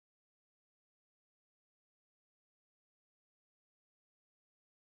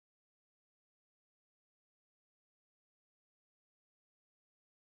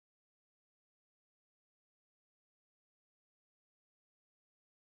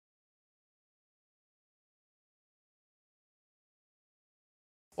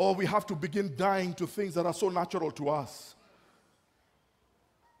Or we have to begin dying to things that are so natural to us.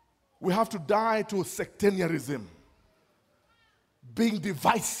 We have to die to sectarianism, being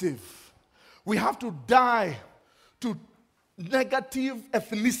divisive. We have to die to negative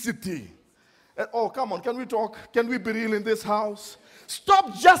ethnicity. Oh, come on, can we talk? Can we be real in this house?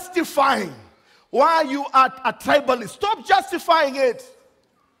 Stop justifying why you are a tribalist. Stop justifying it.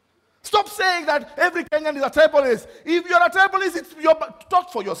 Stop saying that every Kenyan is a tribalist. If you're a tribalist, it's your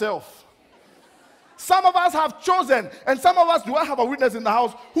talk for yourself. Some of us have chosen, and some of us, do I have a witness in the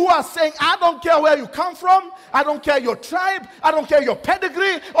house, who are saying, I don't care where you come from, I don't care your tribe, I don't care your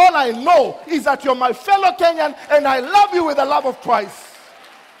pedigree, all I know is that you're my fellow Kenyan, and I love you with the love of Christ.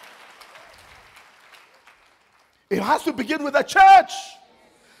 It has to begin with the church.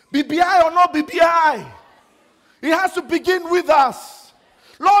 BBI or no BBI. It has to begin with us.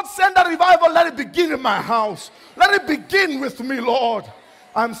 Lord, send a revival, let it begin in my house. Let it begin with me, Lord.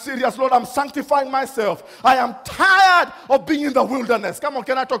 I'm serious, Lord. I'm sanctifying myself. I am tired of being in the wilderness. Come on,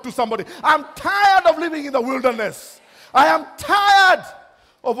 can I talk to somebody? I'm tired of living in the wilderness. I am tired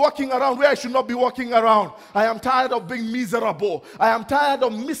of walking around where I should not be walking around. I am tired of being miserable. I am tired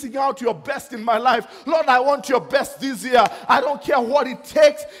of missing out your best in my life. Lord, I want your best this year. I don't care what it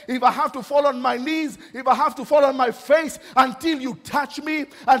takes. If I have to fall on my knees, if I have to fall on my face until you touch me,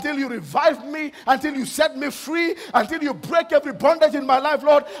 until you revive me, until you set me free, until you break every bondage in my life,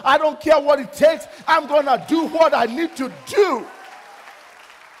 Lord, I don't care what it takes. I'm going to do what I need to do.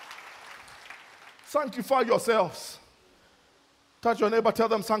 Sanctify yourselves. Touch your neighbor, tell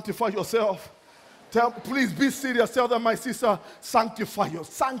them, sanctify yourself. Please be serious. Tell them, my sister, sanctify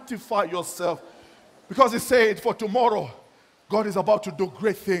yourself. Because he said, for tomorrow, God is about to do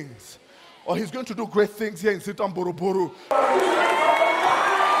great things. Or he's going to do great things here in Sitam Buruburu.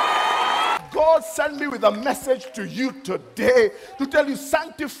 God sent me with a message to you today to tell you,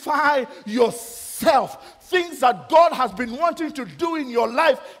 sanctify yourself. Things that God has been wanting to do in your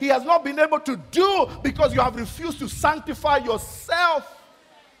life, he has not been able to do because you have refused to sanctify yourself.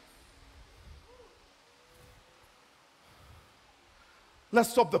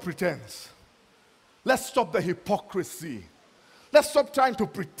 Let's stop the pretense. Let's stop the hypocrisy. Let's stop trying to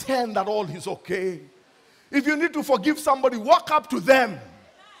pretend that all is okay. If you need to forgive somebody, walk up to them.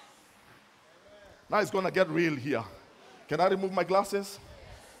 Now it's going to get real here. Can I remove my glasses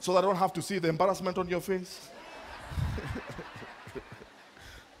so that I don't have to see the embarrassment on your face?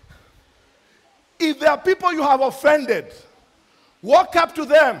 If there are people you have offended, walk up to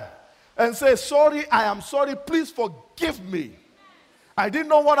them and say, sorry, I am sorry, please forgive me. I didn't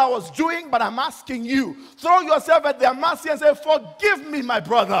know what I was doing, but I'm asking you. Throw yourself at their mercy and say, forgive me, my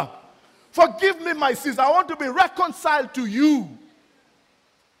brother. Forgive me, my sister. I want to be reconciled to you.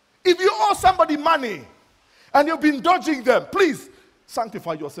 If you owe somebody money and you've been dodging them, please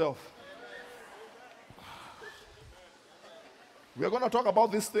sanctify yourself. We are going to talk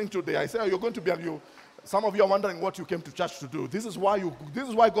about this thing today. I say you're going to be. Some of you are wondering what you came to church to do. This is why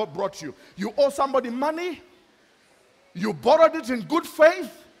God brought you. You owe somebody money. You borrowed it in good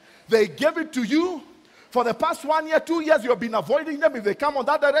faith. They gave it to you. For the past 1 year, 2 years, you have been avoiding them. If they come on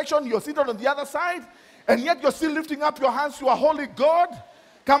that direction, you're sitting on the other side. And yet you're still lifting up your hands to a holy God.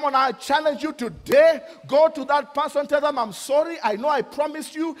 Come on, I challenge you today. Go to that person, tell them, I'm sorry. I know I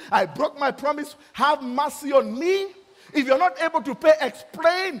promised you. I broke my promise. Have mercy on me. If you're not able to pay,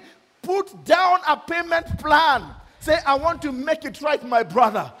 explain. Put down a payment plan. Say, I want to make it right, my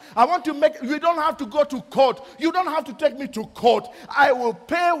brother. I want to make, you don't have to go to court. You don't have to take me to court. I will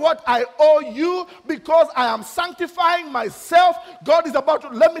pay what I owe you because I am sanctifying myself. God is about to,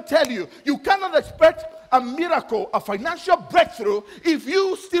 let me tell you, you cannot expect a miracle, a financial breakthrough, if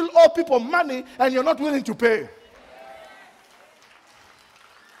you still owe people money and you're not willing to pay.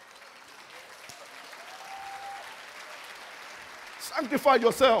 Sanctify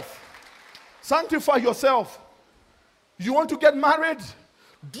yourself. Sanctify yourself. You want to get married?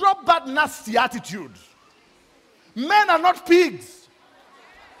 Drop that nasty attitude. Men are not pigs.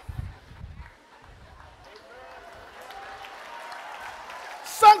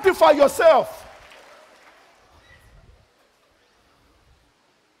 Sanctify yourself.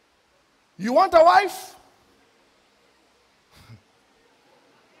 You want a wife?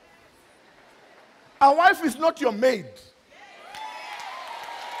 A wife is not your maid.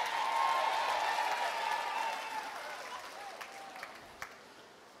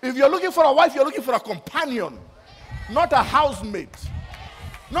 If you're looking for a wife, you're looking for a companion, not a housemate,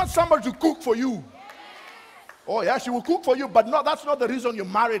 not somebody to cook for you. Oh yeah, she will cook for you, but no, that's not the reason you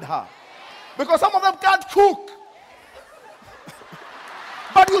married her. Because some of them can't cook.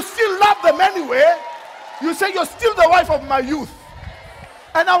 But you still love them anyway. You say you're still the wife of my youth.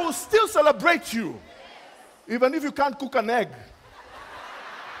 And I will still celebrate you. Even if you can't cook an egg.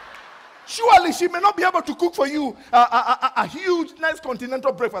 Surely she may not be able to cook for you a huge, nice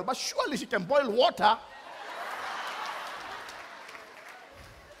continental breakfast, but surely she can boil water.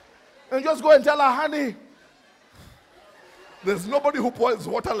 And just go and tell her, honey, there's nobody who boils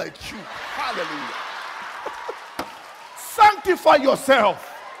water like you. Hallelujah. Sanctify yourself.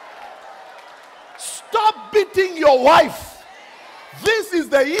 Stop beating your wife. This is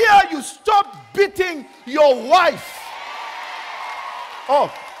the year you stop beating your wife.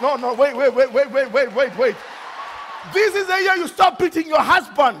 Oh, no, wait. This is the year you stop beating your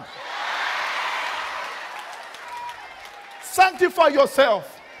husband. Sanctify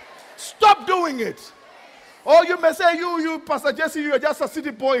yourself. Stop doing it. Oh, you may say, you, Pastor Jesse, you're just a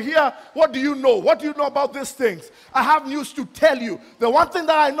city boy here. What do you know? What do you know about these things? I have news to tell you. The one thing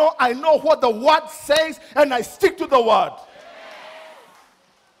that I know what the word says, and I stick to the word.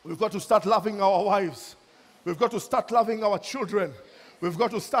 We've got to start loving our wives. We've got to start loving our children. We've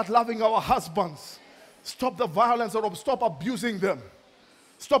got to start loving our husbands. Stop the violence, or stop abusing them.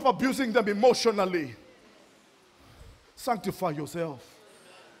 Stop abusing them emotionally. Sanctify yourself.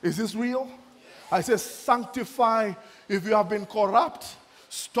 Is this real? I say sanctify. If you have been corrupt,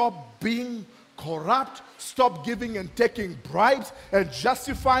 stop being corrupt. Stop giving and taking bribes and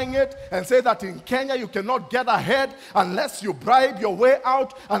justifying it and say that in Kenya you cannot get ahead unless you bribe your way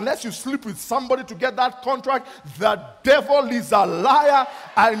out, unless you sleep with somebody to get that contract. The devil is a liar.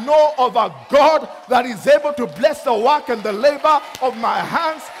 I know of a God that is able to bless the work and the labor of my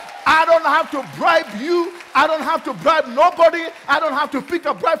hands. I don't have to bribe you. I don't have to bribe nobody. I don't have to pick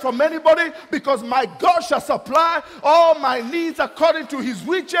a bribe from anybody, because my God shall supply all my needs according to his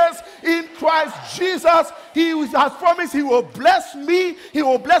riches in Christ Jesus. He has promised he will bless me. He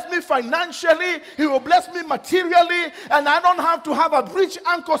will bless me financially. He will bless me materially. And I don't have to have a rich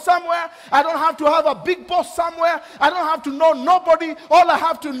uncle somewhere. I don't have to have a big boss somewhere. I don't have to know nobody. All I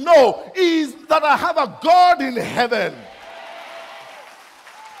have to know is that I have a God in heaven.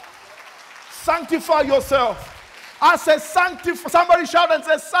 Sanctify yourself. I said sanctify. Somebody shout and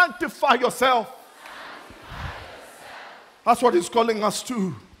say sanctify yourself. Sanctify yourself. That's what he's calling us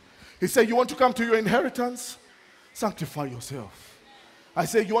to. He said, you want to come to your inheritance? Sanctify yourself. I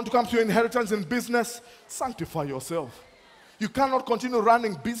say, you want to come to your inheritance in business? Sanctify yourself. You cannot continue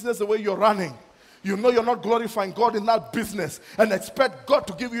running business the way you're running. You know you're not glorifying God in that business and expect God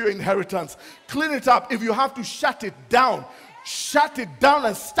to give you your inheritance. Clean it up. If you have to shut it down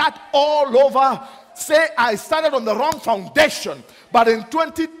and start all over. Say, I started on the wrong foundation, but in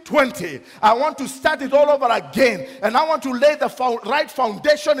 2020 I want to start it all over again, and I want to lay the right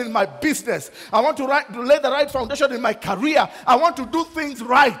foundation in my business. I want to lay the right foundation in my career. I want to do things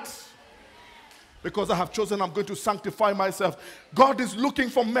right. Because I have chosen, I'm going to sanctify myself. God is looking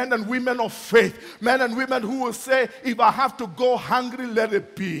for men and women of faith. Men and women who will say, if I have to go hungry, let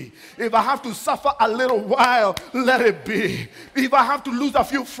it be. If I have to suffer a little while, let it be. If I have to lose a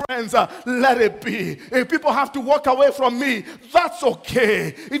few friends, let it be. If people have to walk away from me, that's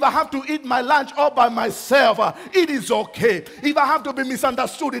okay. If I have to eat my lunch all by myself, it is okay. If I have to be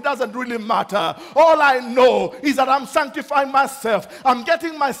misunderstood, it doesn't really matter. All I know is that I'm sanctifying myself. I'm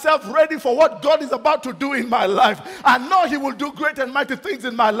getting myself ready for what God is about to do in my life. I know he will do great and mighty things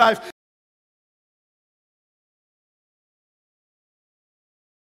in my life.